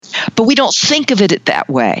but we don't think of it that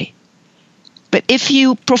way. But if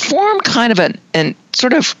you perform kind of an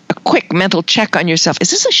sort of a quick mental check on yourself,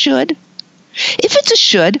 is this a should? If it's a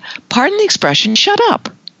should, pardon the expression, shut up.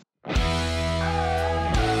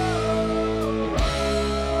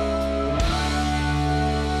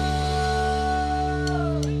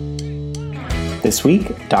 This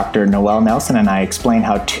week, Dr. Noelle Nelson and I explain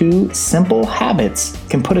how 2 simple habits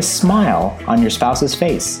can put a smile on your spouse's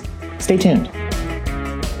face. Stay tuned.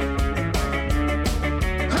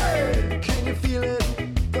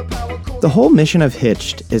 The whole mission of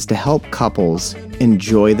Hitched is to help couples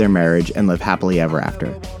enjoy their marriage and live happily ever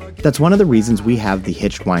after. That's one of the reasons we have the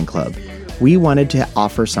Hitched Wine Club. We wanted to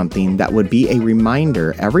offer something that would be a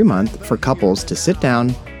reminder every month for couples to sit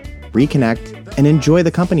down, reconnect, and enjoy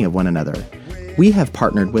the company of one another. We have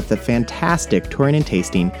partnered with the fantastic Touring and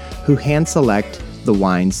Tasting who hand select the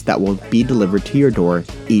wines that will be delivered to your door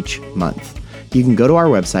each month. You can go to our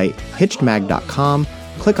website, hitchedmag.com,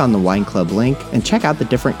 click on the Wine Club link, and check out the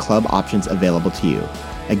different club options available to you.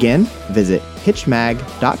 Again, visit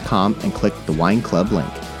hitchedmag.com and click the Wine Club link.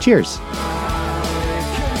 Cheers!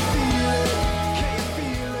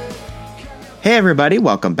 Hey everybody,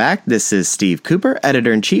 welcome back. This is Steve Cooper,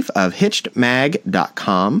 Editor-in-Chief of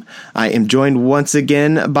HitchedMag.com. I am joined once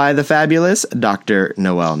again by the fabulous Dr.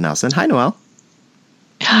 Noelle Nelson. Hi, Noelle.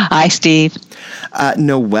 Hi, Steve.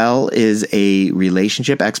 Noelle is a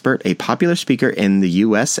relationship expert, a popular speaker in the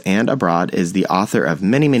U.S. and abroad, is the author of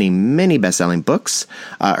many, many, many best-selling books.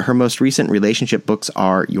 Her most recent relationship books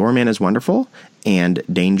are Your Man is Wonderful and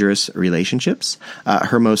Dangerous Relationships.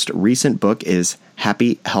 Her most recent book is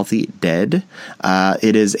Happy, Healthy, Dead.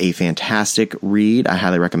 It is a fantastic read. I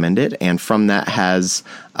highly recommend it. And from that has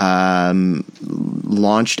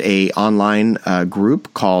launched a online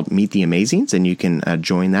group called Meet the Amazings, and you can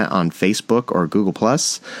join that on Facebook or Google+.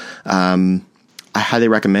 I highly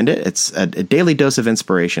recommend it. It's a daily dose of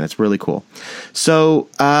inspiration. It's really cool. So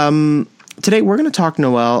today we're going to talk,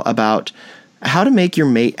 Noelle, about how to make your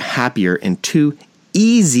mate happier in 2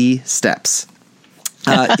 easy steps.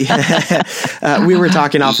 We were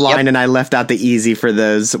talking offline, and I left out the easy for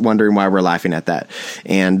those wondering why we're laughing at that.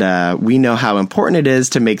 And we know how important it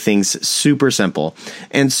is to make things super simple.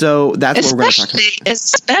 And so that's what we're going to talk about.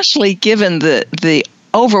 Especially given the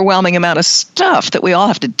overwhelming amount of stuff that we all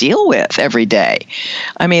have to deal with every day.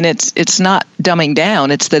 I mean, it's not dumbing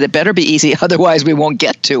down. It's that it better be easy, otherwise we won't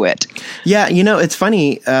get to it. Yeah, it's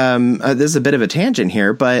funny. This is a bit of a tangent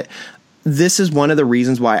here, but this is one of the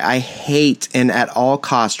reasons why I hate and at all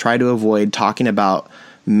costs try to avoid talking about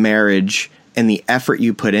marriage and the effort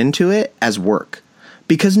you put into it as work.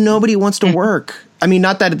 Because nobody wants to work. I mean,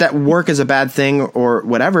 not that work is a bad thing or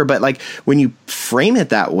whatever, but like when you frame it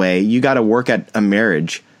that way, you got to work at a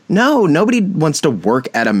marriage. No, nobody wants to work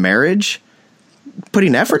at a marriage.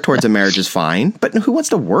 Putting effort towards a marriage is fine, but who wants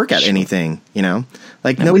to work at anything,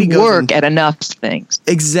 Like nobody goes work at enough things.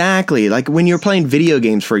 Exactly. Like when you're playing video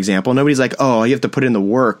games, for example, nobody's like, "Oh, you have to put in the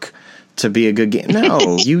work to be a good game."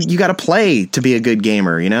 No, you got to play to be a good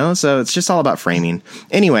gamer, So it's just all about framing.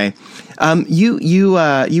 Anyway,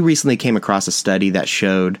 you recently came across a study that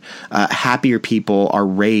showed happier people are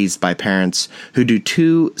raised by parents who do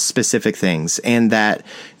 2 specific things, and that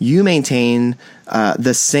you maintain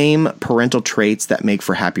the same parental traits that make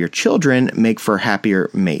for happier children make for happier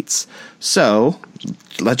mates. So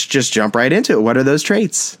let's just jump right into it. What are those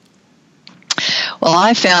traits? Well,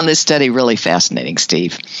 I found this study really fascinating,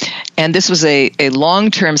 Steve. And this was a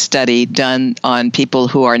long-term study done on people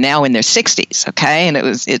who are now in their 60s, okay? And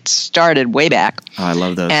it started way back. Oh, I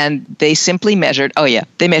love those. And they simply measured,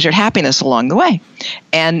 they measured happiness along the way.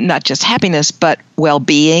 And not just happiness, but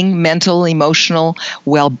well-being, mental, emotional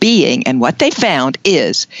well-being. And what they found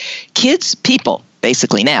is people,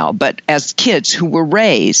 basically now, but as kids who were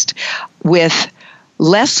raised with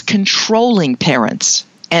less controlling parents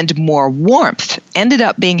and more warmth, ended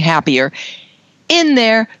up being happier in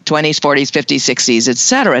their 20s, 40s, 50s, 60s,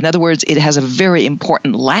 etc. In other words, it has a very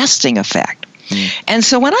important lasting effect. And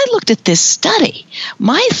so when I looked at this study,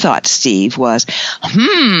 my thought, Steve, was,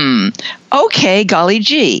 okay, golly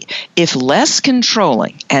gee, if less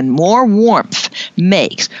controlling and more warmth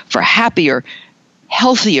makes for happier,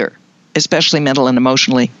 healthier, especially mental and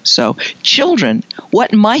emotionally, so children,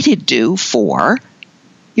 what might it do for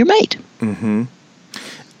your mate? Mm-hmm.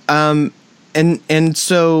 And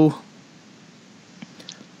so,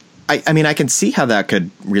 I mean, I can see how that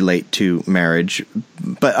could relate to marriage,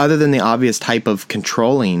 but other than the obvious type of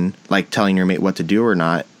controlling, like telling your mate what to do or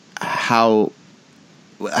not, how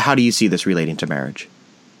do you see this relating to marriage?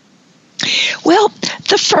 Well,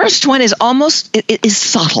 the first one is it is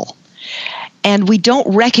subtle. And we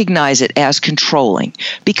don't recognize it as controlling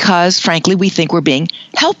because, frankly, we think we're being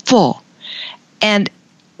helpful. And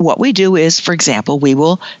what we do is, for example, we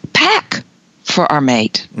will pack for our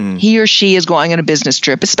mate. He or she is going on a business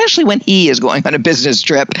trip, especially when he is going on a business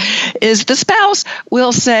trip, is the spouse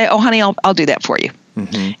will say, oh, honey, I'll do that for you.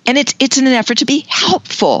 And it's in an effort to be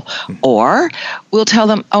helpful. Or we'll tell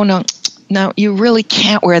them, oh, no, you really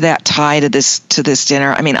can't wear that tie to this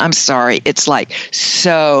dinner. I mean, I'm sorry. It's like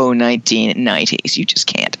so 1990s. You just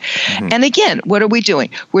can't. And again, what are we doing?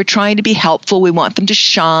 We're trying to be helpful. We want them to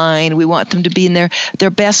shine. We want them to be in their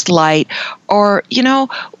best light. Or,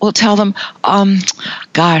 we'll tell them,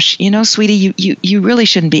 gosh, sweetie, you really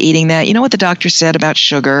shouldn't be eating that. You know what the doctor said about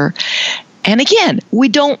sugar? And again, we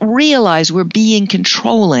don't realize we're being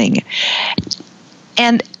controlling.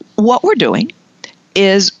 And what we're doing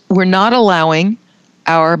is we're not allowing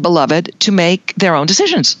our beloved to make their own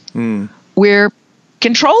decisions. We're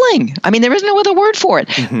controlling. I mean, there is no other word for it.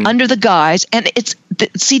 Under the guise, and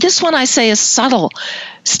this one I say is subtle,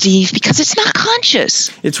 Steve, because it's not conscious.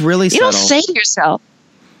 It's really subtle. You don't say to yourself,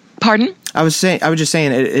 pardon? I was just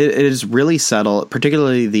saying it is really subtle,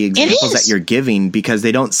 particularly the examples that you're giving, because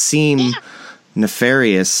they don't seem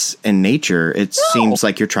nefarious in nature. It seems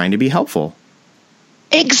like you're trying to be helpful.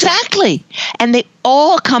 Exactly. And they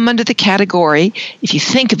all come under the category, if you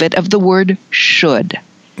think of it, of the word should.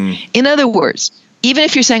 In other words, even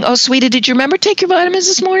if you're saying, oh, sweetie, did you remember to take your vitamins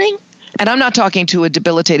this morning? And I'm not talking to a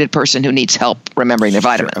debilitated person who needs help remembering their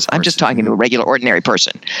vitamins. I'm just talking to a regular, ordinary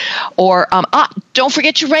person. Or, don't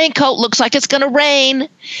forget your raincoat. Looks like it's going to rain.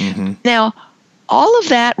 Now, all of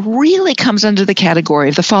that really comes under the category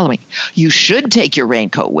of the following. You should take your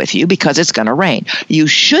raincoat with you because it's going to rain. You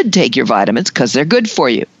should take your vitamins because they're good for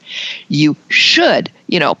you. You should,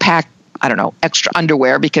 pack, extra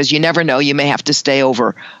underwear because you never know. You may have to stay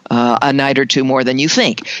over a night or two more than you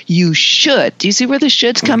think. You should. Do you see where the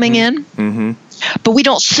should's coming in? But we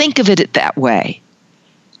don't think of it that way.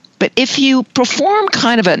 But if you perform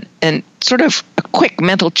kind of a quick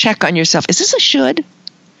mental check on yourself, is this a should?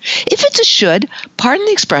 If it's a should, pardon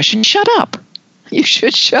the expression, shut up. You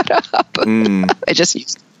should shut up. I just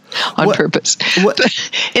used it on purpose.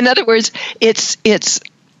 In other words, it's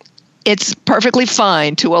perfectly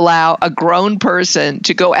fine to allow a grown person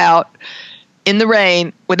to go out in the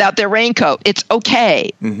rain without their raincoat. It's okay.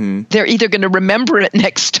 They're either going to remember it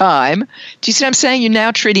next time. Do you see what I'm saying? You're now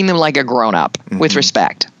treating them like a grown-up with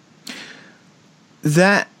respect.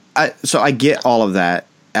 So I get all of that.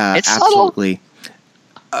 It's absolutely.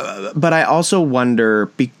 But I also wonder,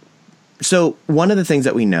 so one of the things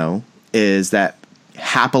that we know is that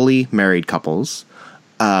happily married couples,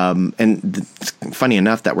 and funny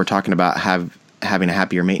enough that we're talking about having a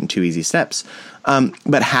happier mate in 2 easy steps,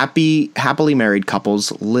 but happily married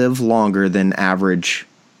couples live longer than average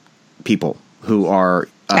people who are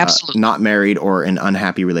not married or in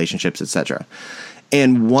unhappy relationships, etc.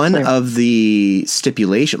 And one of the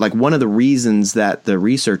one of the reasons that the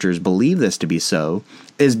researchers believe this to be so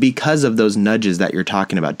is because of those nudges that you're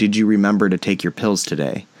talking about. Did you remember to take your pills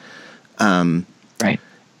today? Right.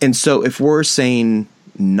 And so if we're saying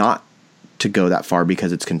not to go that far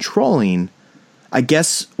because it's controlling, I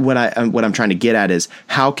guess what I'm trying to get at is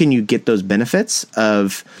how can you get those benefits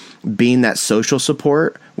of being that social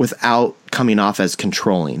support without coming off as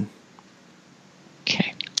controlling?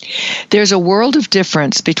 Okay. There's a world of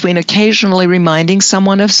difference between occasionally reminding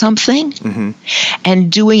someone of something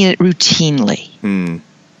and doing it routinely.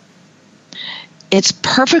 It's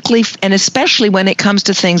perfectly, and especially when it comes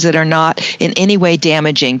to things that are not in any way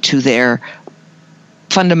damaging to their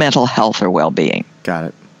fundamental health or well-being. Got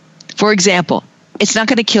it. For example, it's not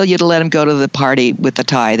going to kill you to let him go to the party with the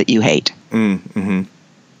tie that you hate.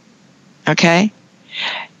 Okay?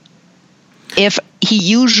 If he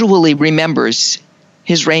usually remembers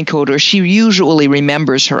his raincoat or she usually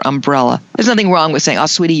remembers her umbrella, there's nothing wrong with saying, oh,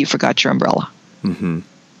 sweetie, you forgot your umbrella.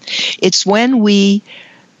 It's when we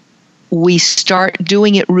start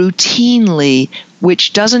doing it routinely,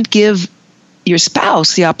 which doesn't give your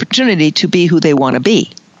spouse the opportunity to be who they want to be.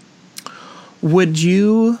 Would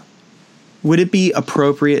it be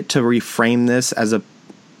appropriate to reframe this as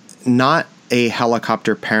not a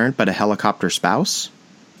helicopter parent, but a helicopter spouse?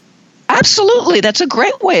 Absolutely. That's a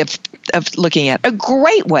great way of looking at it. A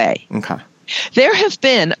great way. Okay. There have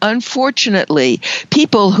been, unfortunately,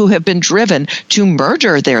 people who have been driven to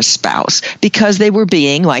murder their spouse because they were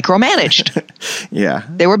being micromanaged. Yeah.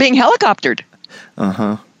 They were being helicoptered.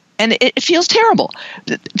 And it feels terrible.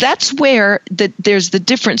 That's where there's the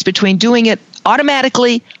difference between doing it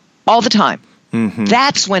automatically all the time.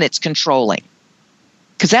 That's when it's controlling.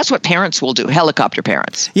 Because that's what parents will do, helicopter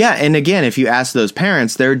parents. Yeah, and again, if you ask those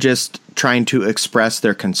parents, they're just trying to express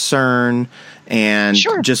their concern and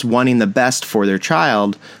just wanting the best for their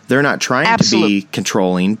child. They're not trying to be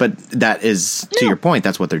controlling, but that is, to your point,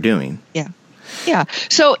 that's what they're doing. Yeah. Yeah.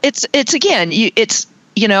 So it's again,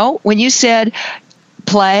 when you said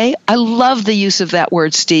play, I love the use of that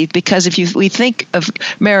word, Steve, because if we think of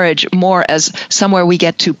marriage more as somewhere we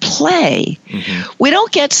get to play, we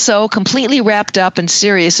don't get so completely wrapped up and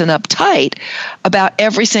serious and uptight about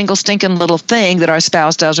every single stinking little thing that our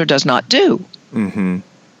spouse does or does not do.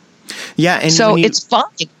 Yeah. And so it's fine.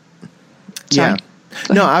 Yeah.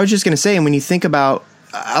 No, I was just going to say, and when you think about,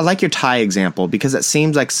 I like your tie example because it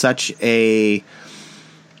seems like such a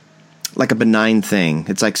benign thing.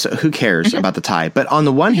 It's like, so who cares about the tie? But on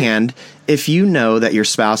the one hand, if you know that your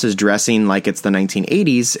spouse is dressing like it's the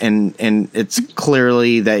 1980s and it's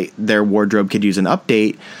clearly that their wardrobe could use an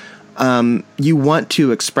update, you want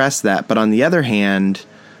to express that. But on the other hand,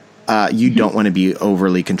 you don't want to be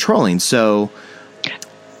overly controlling. So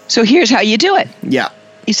here's how you do it. Yeah.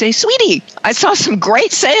 You say, sweetie, I saw some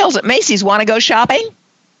great sales at Macy's. Want to go shopping?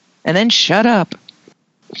 And then shut up.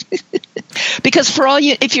 Because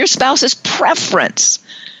if your spouse's preference,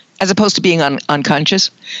 as opposed to being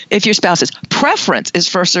unconscious, if your spouse's preference is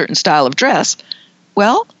for a certain style of dress,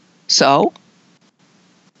 well, so.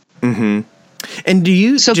 And do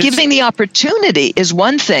you? So giving the opportunity is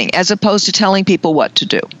one thing, as opposed to telling people what to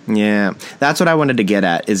do. Yeah, that's what I wanted to get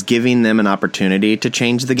at, is giving them an opportunity to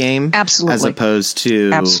change the game. Absolutely. As opposed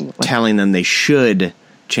to telling them they should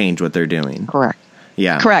change what they're doing. Correct.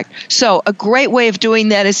 Yeah. Correct. So a great way of doing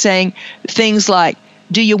that is saying things like,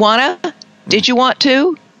 do you want to? Did you want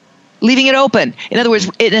to? Leaving it open. In other words,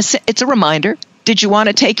 it's a reminder. Did you want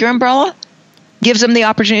to take your umbrella? Gives them the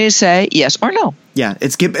opportunity to say yes or no. Yeah,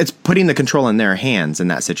 it's putting the control in their hands in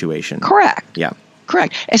that situation. Correct. Yeah.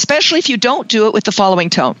 Correct. Especially if you don't do it with the following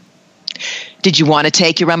tone. Did you want to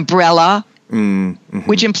take your umbrella?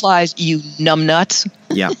 Which implies you numbnuts.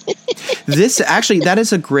 Yeah. That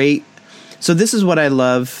is a great... So this is what I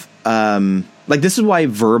love. This is why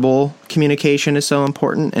verbal communication is so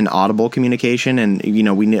important and audible communication. And,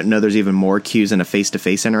 we know there's even more cues in a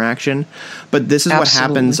face-to-face interaction. But this is what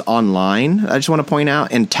happens online. I just want to point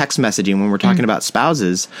out, in text messaging, when we're talking about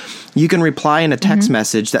spouses, you can reply in a text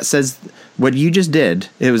message that says what you just did.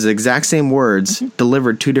 It was the exact same words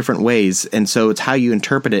delivered two different ways. And so it's how you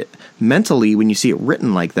interpret it mentally when you see it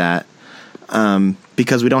written like that,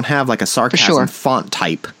 because we don't have like a sarcasm font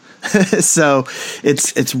type. So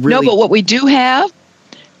it's really... No, but what we do have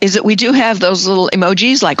is that we do have those little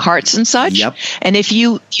emojis like hearts and such. Yep. And if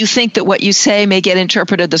you think that what you say may get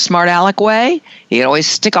interpreted the smart aleck way, you can always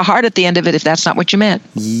stick a heart at the end of it if that's not what you meant.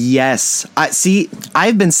 Yes.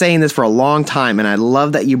 I've been saying this for a long time, and I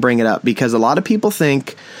love that you bring it up, because a lot of people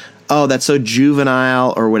think, oh, that's so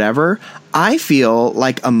juvenile or whatever. I feel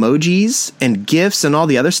like emojis and GIFs and all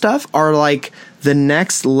the other stuff are like the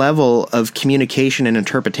next level of communication and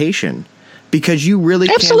interpretation, because you really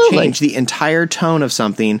can change the entire tone of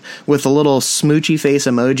something with a little smoochy face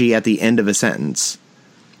emoji at the end of a sentence.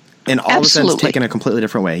 And all of a sudden it's taken a completely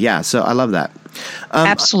different way. Yeah, so I love that.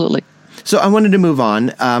 Absolutely. So I wanted to move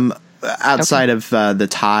on. Outside of the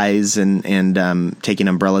ties and taking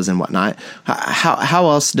umbrellas and whatnot, how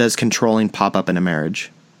else does controlling pop up in a marriage?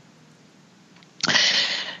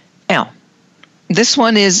 Now, this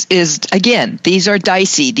one is again, these are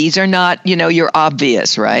dicey. These are not, you're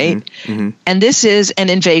obvious, right? And this is an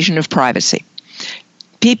invasion of privacy.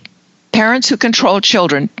 Parents who control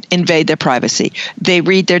children invade their privacy. They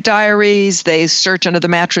read their diaries. They search under the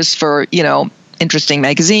mattress for, interesting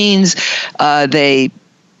magazines. They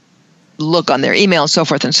look on their email and so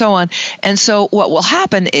forth and so on. And so what will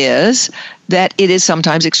happen is that it is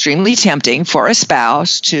sometimes extremely tempting for a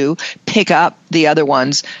spouse to pick up the other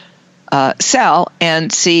one's cell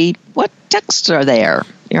and see what texts are there,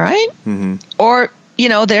 right? Or,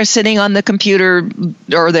 they're sitting on the computer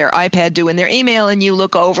or their iPad doing their email, and you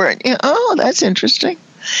look over and, oh, that's interesting.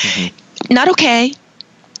 Not okay.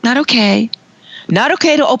 Not okay. Not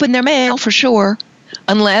okay to open their mail, for sure,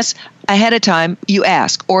 unless ahead of time you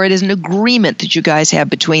ask, or it is an agreement that you guys have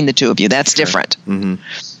between the two of you. That's different.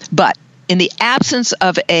 But in the absence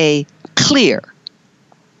of a clear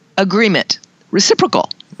agreement, reciprocal,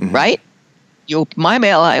 right? You open my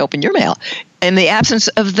mail, I open your mail. In the absence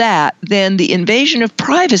of that, then the invasion of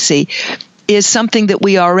privacy is something that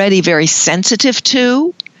we are already very sensitive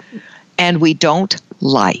to and we don't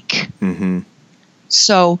like.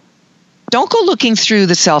 So don't go looking through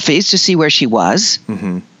the selfies to see where she was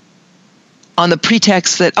on the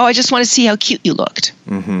pretext that, I just want to see how cute you looked.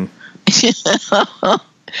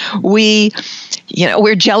 We're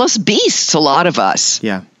jealous beasts, a lot of us.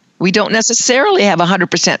 Yeah. We don't necessarily have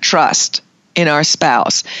 100% trust in our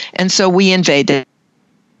spouse. And so we invade their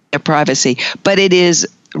privacy. But it is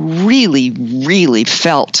really, really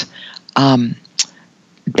felt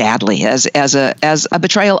badly as a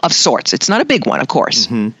betrayal of sorts. It's not a big one, of course,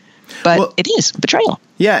 but it is betrayal.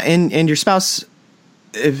 Yeah, and your spouse,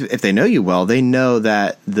 if they know you well, they know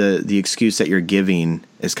that the excuse that you're giving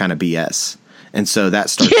is kind of BS. And so that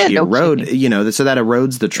starts to erode, so that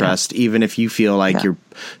erodes the trust, even if you feel like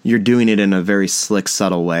you're doing it in a very slick,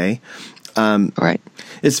 subtle way. Right.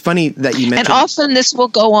 It's funny that you mentioned. And often this will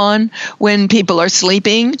go on when people are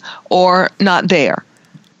sleeping or not there.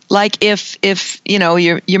 Like if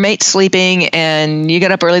your mate's sleeping and you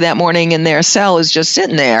get up early that morning and their cell is just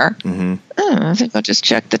sitting there, I think I'll just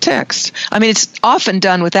check the text. I mean, it's often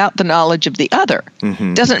done without the knowledge of the other.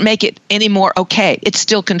 Doesn't make it any more okay. It's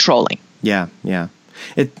still controlling. Yeah.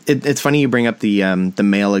 It's funny you bring up the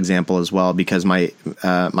mail example as well, because my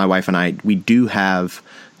wife and I, we do have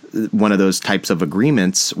one of those types of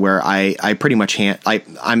agreements where I pretty much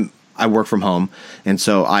I work from home, and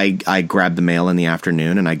so I grab the mail in the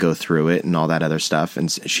afternoon and I go through it and all that other stuff,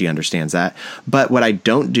 and she understands that. But what I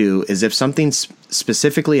don't do is if something's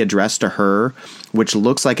specifically addressed to her, which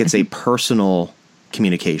looks like it's a personal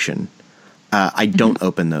communication, I don't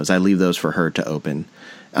open those. I leave those for her to open.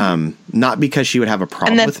 Not because she would have a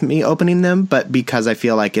problem with me opening them, but because I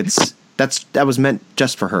feel like that was meant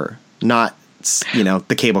just for her, not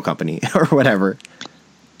the cable company or whatever.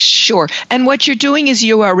 Sure. And what you're doing is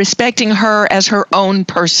you are respecting her as her own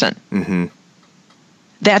person.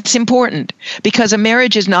 That's important, because a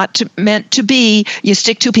marriage is not meant to be you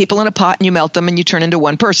stick two people in a pot and you melt them and you turn into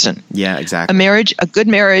one person. Yeah, exactly. A good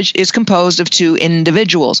marriage is composed of two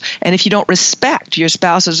individuals. And if you don't respect your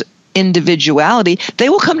spouse's individuality, they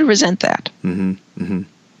will come to resent that.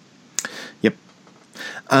 Yep.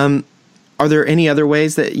 Are there any other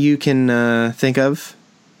ways that you can think of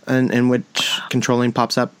in which controlling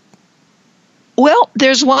pops up? Well,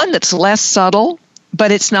 there's one that's less subtle,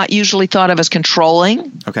 but it's not usually thought of as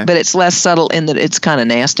controlling. Okay. But it's less subtle in that it's kind of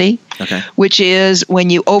nasty. Okay. Which is when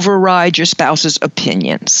you override your spouse's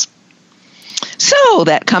opinions. So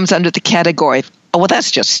that comes under the category of, oh, well, that's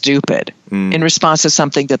just stupid, in response to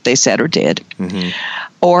something that they said or did.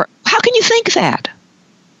 Or, how can you think that?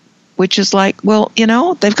 Which is like, well,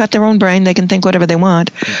 they've got their own brain. They can think whatever they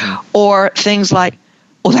want. Or things like,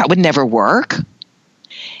 well, that would never work.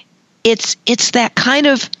 It's that kind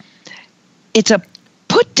of, it's a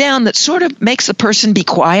put down that sort of makes the person be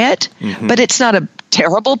quiet, but it's not a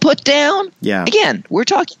terrible put down. Yeah. Again, we're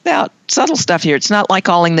talking about subtle stuff here. It's not like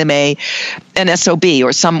calling them an SOB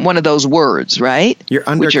or one of those words, right? You're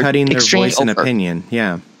undercutting their voice and opinion.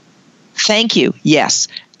 Yeah. Thank you. Yes.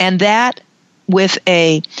 And that with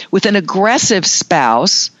an aggressive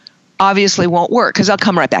spouse obviously won't work, because they'll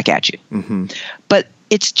come right back at you. But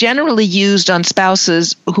it's generally used on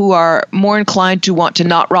spouses who are more inclined to want to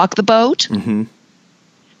not rock the boat.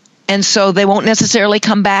 And so they won't necessarily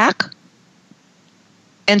come back.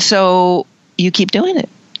 And so you keep doing it.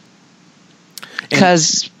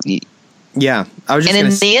 Because yeah, I was just and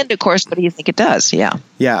in the end, of course, what do you think it does? Yeah.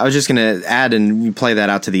 Yeah, I was just going to add, and you play that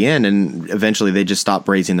out to the end, and eventually they just stop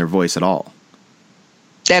raising their voice at all.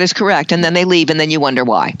 That is correct. And then they leave, and then you wonder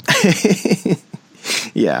why.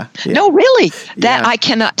 Yeah. No, really. I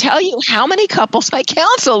cannot tell you how many couples I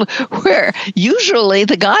counseled where usually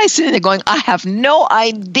the guy's sitting there going, I have no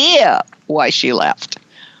idea why she left.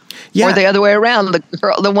 Yeah. Or the other way around,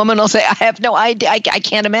 the woman will say, I have no idea. I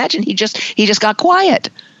can't imagine. He just got quiet.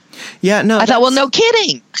 Yeah, no. I thought, well, no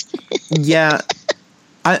kidding. Yeah.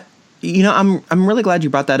 I'm really glad you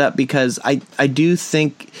brought that up, because I do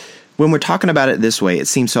think when we're talking about it this way, it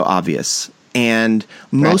seems so obvious. And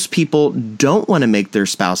most people don't want to make their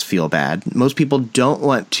spouse feel bad. Most people don't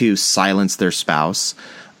want to silence their spouse.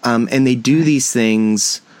 And they do these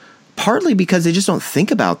things partly because they just don't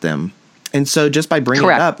think about them. And so just by bringing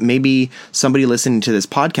it up, maybe somebody listening to this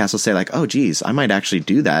podcast will say like, oh, geez, I might actually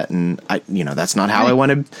do that. And that's not how I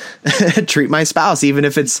want to treat my spouse, even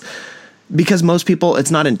if it's because most people,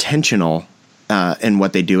 it's not intentional in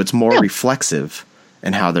what they do. It's more reflexive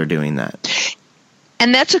in how they're doing that.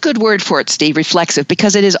 And that's a good word for it, Steve, reflexive,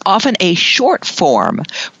 because it is often a short form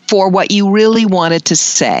for what you really wanted to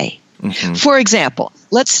say. For example,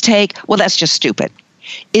 let's take, well, that's just stupid,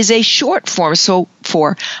 is a short form. So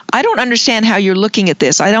for, I don't understand how you're looking at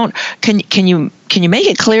this. Can you make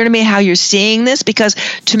it clear to me how you're seeing this? Because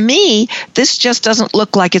to me, this just doesn't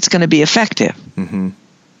look like it's going to be effective.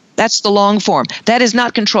 That's the long form. That is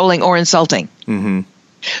not controlling or insulting. The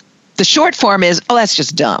short form is, oh, that's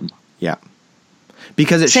just dumb. Yeah.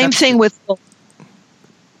 Because same thing with.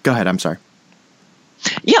 Go ahead. I'm sorry.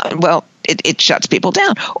 Yeah, well, it shuts people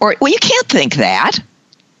down. Or, well, you can't think that.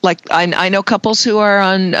 Like, I know couples who are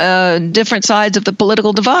on different sides of the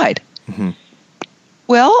political divide. Mm-hmm.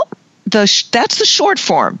 Well, that's the short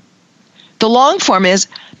form. The long form is,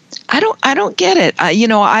 I don't get it.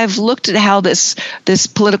 I've looked at how this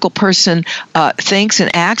political person thinks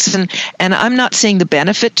and acts, and I'm not seeing the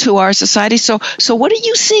benefit to our society. So what are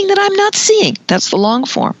you seeing that I'm not seeing? That's the long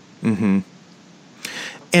form. Mm-hmm.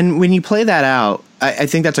 And when you play that out, I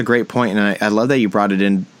think that's a great point, and I love that you brought it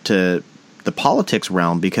into the politics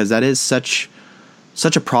realm, because that is such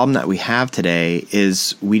a problem that we have today.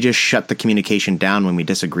 Is we just shut the communication down when we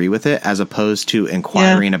disagree with it, as opposed to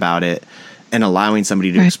inquiring about it and allowing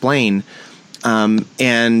somebody to explain.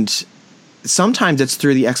 And sometimes it's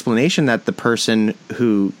through the explanation that the person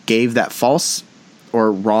who gave that false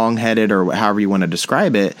or wrong-headed, or however you want to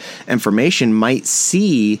describe it, information might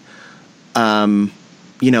see,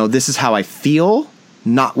 this is how I feel,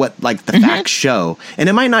 not what the facts show. And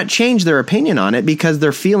it might not change their opinion on it because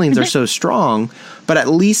their feelings are so strong, but at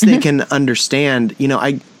least they can understand,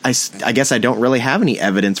 I guess I don't really have any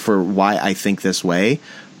evidence for why I think this way,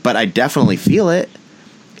 but I definitely feel it.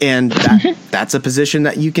 And that's a position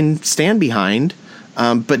that you can stand behind,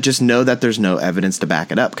 but just know that there's no evidence to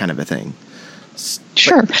back it up, kind of a thing.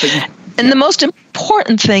 Sure. And the most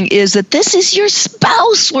important thing is that this is your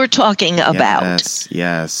spouse we're talking about.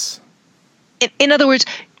 Yes. In other words,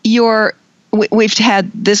 we've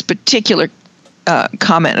had this particular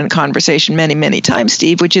comment and conversation many, many times,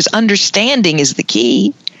 Steve, which is understanding is the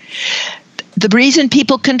key. The reason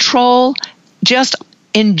people control just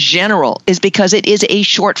in general is because it is a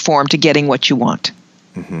short form to getting what you want.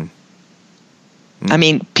 Mm-hmm. I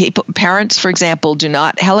mean, parents, for example, do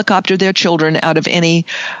not helicopter their children out of any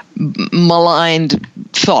maligned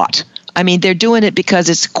thought. I mean, they're doing it because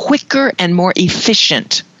it's quicker and more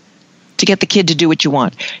efficient to get the kid to do what you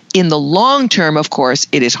want. In the long term, of course,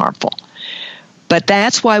 it is harmful. But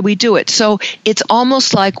that's why we do it. So it's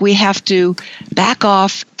almost like we have to back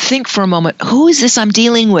off, think for a moment, who is this I'm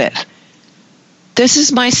dealing with? This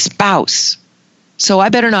is my spouse. So I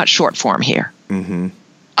better not short form here. Mm-hmm.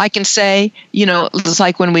 I can say, it's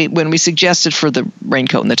like when we suggested for the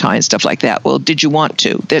raincoat and the tie and stuff like that. Well, did you want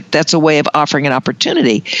to? That's a way of offering an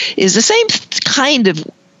opportunity. Is the same kind of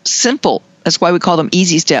simple. That's why we call them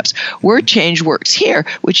easy steps. Word change works here,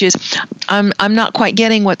 which is, I'm not quite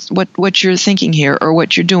getting what you're thinking here or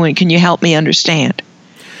what you're doing. Can you help me understand?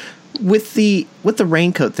 With the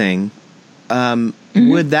raincoat thing,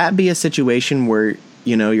 would that be a situation where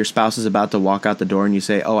your spouse is about to walk out the door and you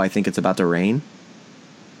say, "Oh, I think it's about to rain,"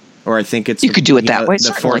 or "I think it's," you could do it that way. The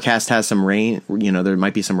certainly. Forecast has some rain. There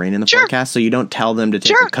might be some rain in the forecast, so you don't tell them to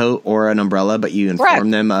take a coat or an umbrella, but you inform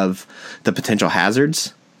them of the potential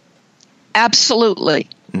hazards. Absolutely.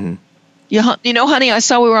 Mm-hmm. Honey, I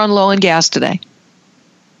saw we were on low on gas today.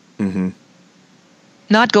 Mm-hmm.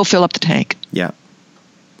 Not go fill up the tank. Yeah.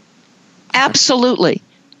 Absolutely.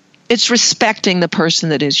 It's respecting the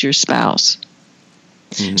person that is your spouse.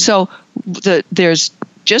 Mm-hmm. So there's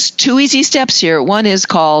just two easy steps here. One is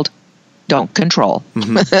called don't control.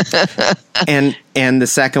 Mm-hmm. and the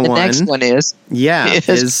second one. The next one is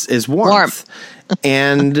warmth.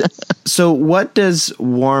 And so what does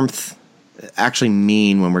warmth actually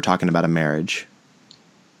mean when we're talking about a marriage?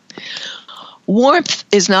 Warmth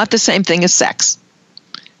is not the same thing as sex.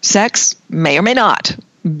 Sex may or may not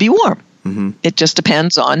be warm. Mm-hmm. It just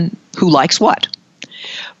depends on who likes what.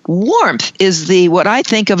 Warmth is what I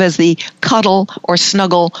think of as the cuddle or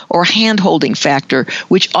snuggle or hand-holding factor,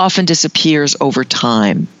 which often disappears over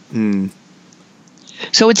time. Mm.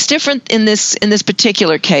 So it's different in this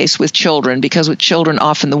particular case with children, because with children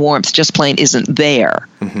often the warmth just plain isn't there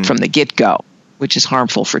from the get-go, which is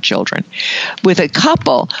harmful for children. With a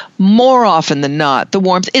couple, more often than not, the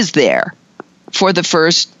warmth is there for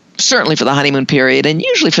certainly for the honeymoon period, and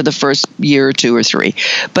usually for the first year or two or three.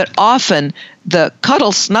 But often the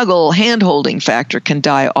cuddle, snuggle, hand-holding factor can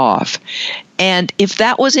die off. And if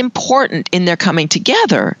that was important in their coming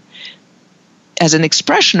together as an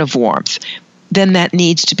expression of warmth, then that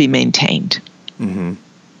needs to be maintained. Mm-hmm.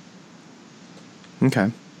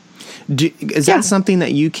 Okay. Is that something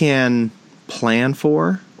that you can plan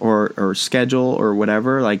for or schedule or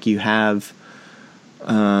whatever? Like you have,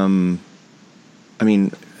 I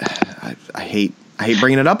hate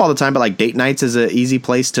bringing it up all the time, but like date nights is an easy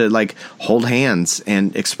place to like hold hands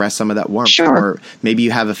and express some of that warmth. Sure. Or maybe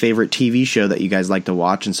you have a favorite TV show that you guys like to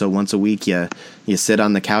watch, and so once a week you sit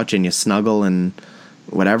on the couch and you snuggle and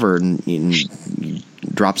whatever, and you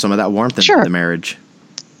drop some of that warmth into the marriage.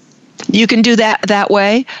 You can do that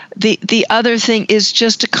way. The other thing is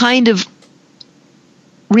just to kind of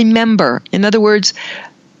remember. In other words,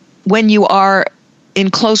 when you are in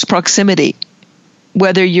close proximity,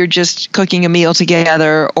 whether you're just cooking a meal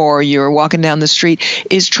together or you're walking down the street,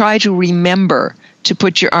 is try to remember to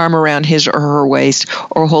put your arm around his or her waist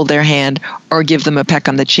or hold their hand or give them a peck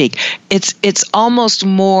on the cheek. It's almost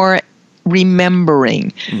more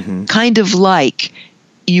remembering, kind of like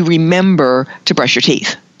you remember to brush your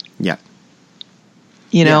teeth. Yeah.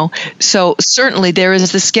 You know, so certainly there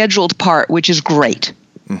is the scheduled part, which is great.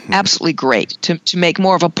 Absolutely great to make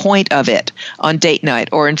more of a point of it on date night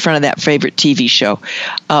or in front of that favorite TV show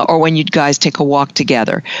or when you guys take a walk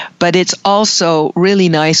together. But it's also really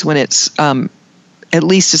nice when it's at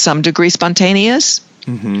least to some degree spontaneous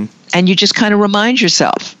and you just kind of remind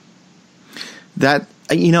yourself. That,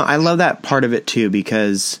 I love that part of it too,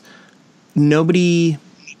 because nobody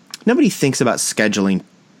thinks about scheduling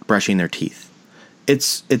brushing their teeth.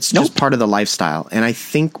 It's just part of the lifestyle. And I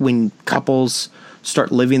think when couples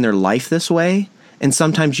start living their life this way, and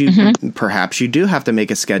sometimes perhaps you do have to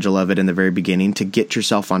make a schedule of it in the very beginning to get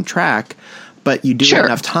yourself on track, but you do it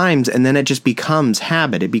enough times and then it just becomes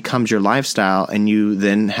habit. It becomes your lifestyle, and you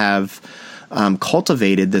then have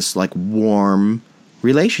cultivated this like warm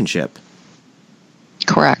relationship.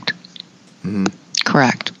 Correct.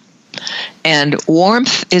 Correct. And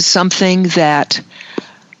warmth is something that,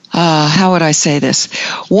 how would I say this?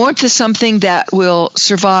 Warmth is something that will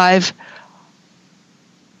survive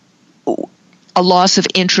a loss of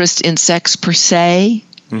interest in sex per se,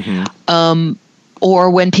 or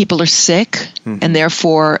when people are sick, and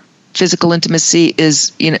therefore physical intimacy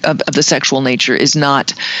is of the sexual nature is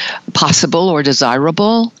not possible or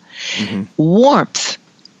desirable. Warmth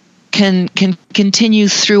can continue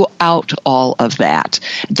throughout all of that.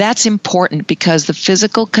 That's important because the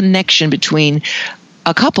physical connection between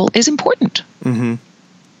a couple is important.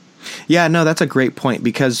 Yeah, no, that's a great point,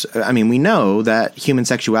 because, we know that human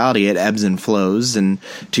sexuality, it ebbs and flows. And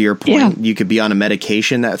to your point, you could be on a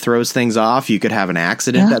medication that throws things off. You could have an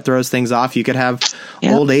accident that throws things off. You could have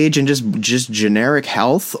old age and just generic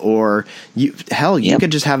health, or you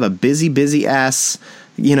could just have a busy ass,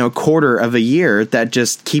 quarter of a year that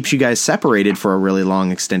just keeps you guys separated for a really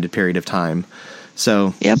long extended period of time.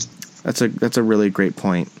 So that's a really great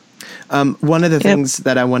point. One of the things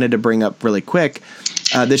that I wanted to bring up really quick,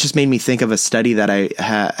 this just made me think of a study that I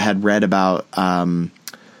had read about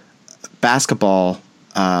basketball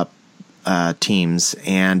teams,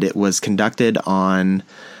 and it was conducted on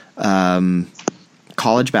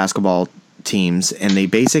college basketball teams, and they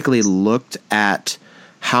basically looked at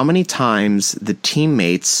how many times the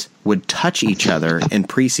teammates would touch each other in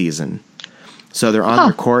preseason. So they're on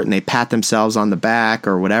their court and they pat themselves on the back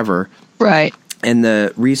or whatever. Right. And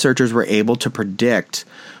the researchers were able to predict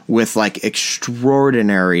with like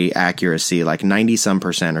extraordinary accuracy, like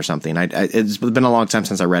 90% or something. It's been a long time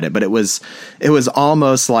since I read it, but it was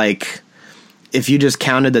almost like if you just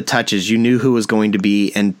counted the touches, you knew who was going to be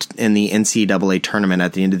in the NCAA tournament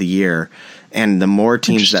at the end of the year. And the more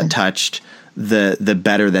teams that touched, the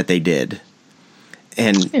better that they did.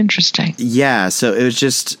 And interesting. Yeah. So it was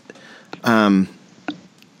just,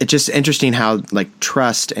 it's just interesting how like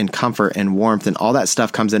trust and comfort and warmth and all that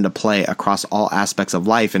stuff comes into play across all aspects of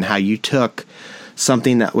life, and how you took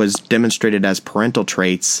something that was demonstrated as parental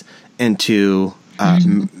traits into,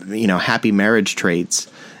 happy marriage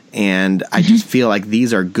traits. And I just feel like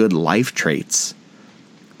these are good life traits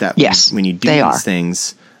that when you do these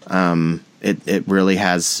things, it really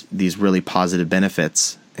has these really positive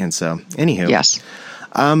benefits. And so anywho. Yes.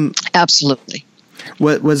 Absolutely.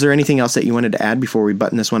 Was there anything else that you wanted to add before we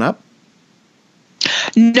button this one up?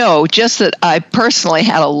 No, just that I personally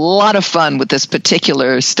had a lot of fun with this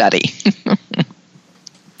particular study.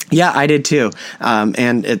 Yeah, I did too.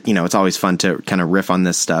 And it's always fun to kind of riff on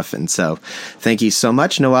this stuff. And so thank you so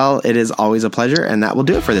much, Noelle. It is always a pleasure. And that will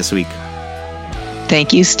do it for this week.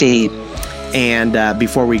 Thank you, Steve. And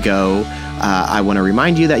before we go, I want to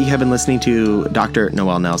remind you that you have been listening to Dr.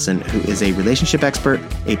 Noelle Nelson, who is a relationship expert,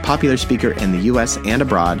 a popular speaker in the U.S. and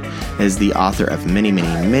abroad, is the author of many, many,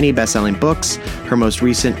 many best-selling books. Her most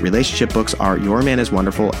recent relationship books are Your Man is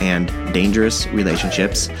Wonderful and Dangerous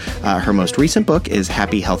Relationships. Her most recent book is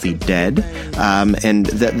Happy, Healthy, Dead. And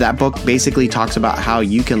that book basically talks about how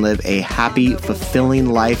you can live a happy, fulfilling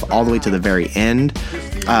life all the way to the very end.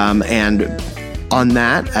 And on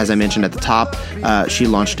that, as I mentioned at the top, she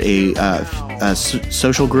launched a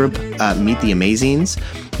social group, Meet the Amazings,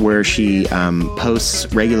 where she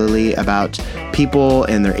posts regularly about people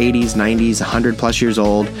in their 80s, 90s, 100 plus years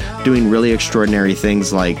old doing really extraordinary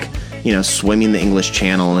things like, swimming the English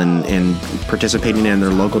Channel and participating in their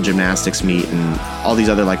local gymnastics meet and all these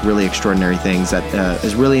other like really extraordinary things that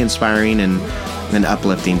is really inspiring and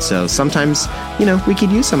uplifting. So sometimes, we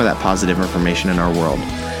could use some of that positive information in our world.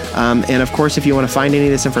 And of course, if you want to find any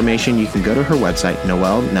of this information, you can go to her website,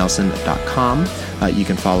 noellenelson.com. You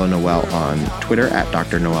can follow Noelle on Twitter at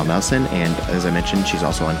Dr. Noelle Nelson. And as I mentioned, she's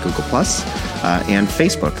also on Google Plus and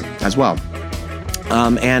Facebook as well.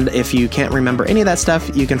 And if you can't remember any of that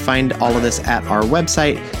stuff, you can find all of this at our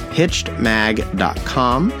website,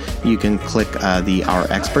 hitchedmag.com. You can click the Our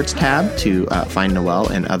Experts tab to find Noelle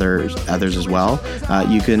and others as well.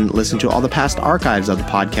 You can listen to all the past archives of the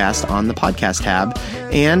podcast on the podcast tab.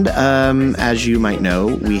 And as you might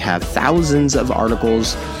know, we have thousands of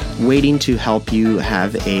articles waiting to help you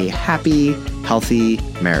have a happy, healthy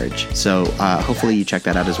marriage. So hopefully you check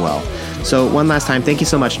that out as well. So one last time, thank you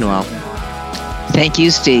so much, Noelle. Thank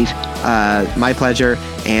you, Steve. My pleasure.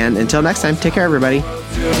 And until next time, take care, everybody.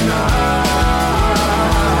 Tonight.